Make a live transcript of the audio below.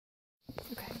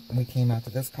we came out to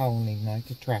this colony tonight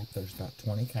to trap. There's about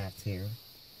 20 cats here.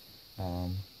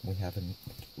 We have a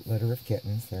litter of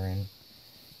kittens. They're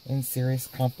in serious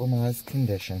compromised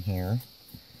condition here.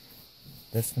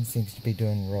 This one seems to be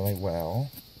doing really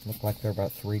well. Look like they're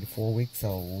about 3 to 4 weeks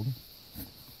old.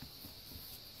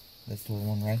 This little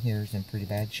one right here is in pretty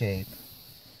bad shape,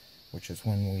 which is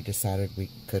when we decided we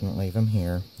couldn't leave them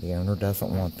here. The owner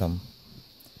doesn't want them.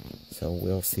 So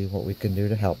we'll see what we can do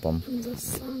to help them. The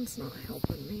sun's not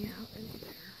helping me out any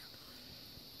there.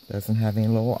 Doesn't have any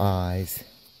little eyes.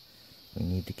 We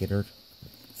need to get her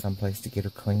someplace to get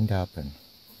her cleaned up and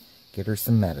get her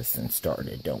some medicine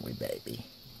started, don't we, baby?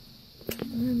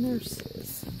 And then there's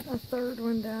a third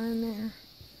one down in there.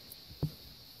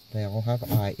 They all have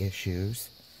eye issues.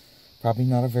 Probably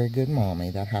not a very good mommy.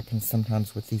 That happens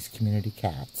sometimes with these community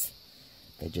cats.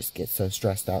 They just get so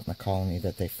stressed out in the colony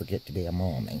that they forget to be a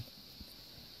mommy.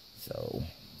 So,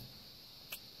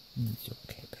 it's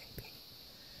okay, baby.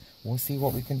 We'll see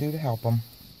what we can do to help them.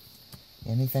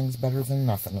 Anything's better than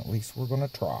nothing. At least we're going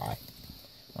to try.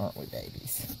 Aren't we,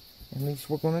 babies? At least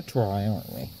we're going to try,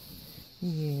 aren't we?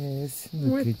 Yes.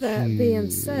 With that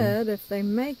being said, if they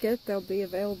make it, they'll be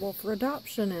available for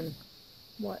adoption in,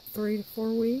 what, 3 to 4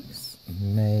 weeks?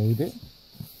 Maybe.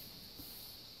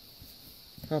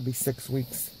 Probably 6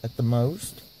 weeks at the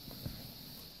most.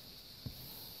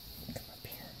 Come up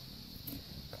here.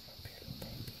 Come up here, little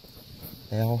baby.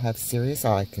 They all have serious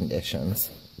eye conditions.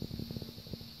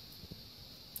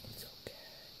 It's okay.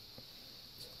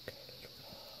 It's okay, little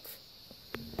love.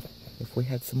 If we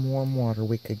had some warm water,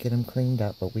 we could get them cleaned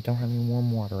up, but we don't have any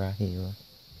warm water out here.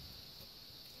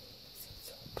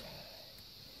 It's okay.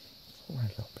 All right,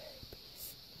 little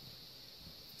babies.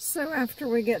 So after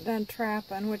we get done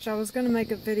trapping, which I was going to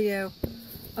make a video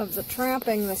of the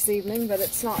trapping this evening, but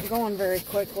it's not going very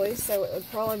quickly, so it would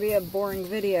probably be a boring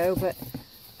video, but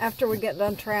after we get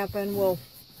done trapping, we'll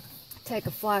take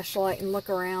a flashlight and look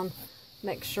around,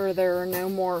 make sure there are no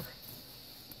more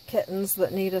kittens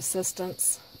that need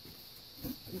assistance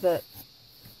that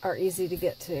are easy to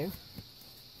get to.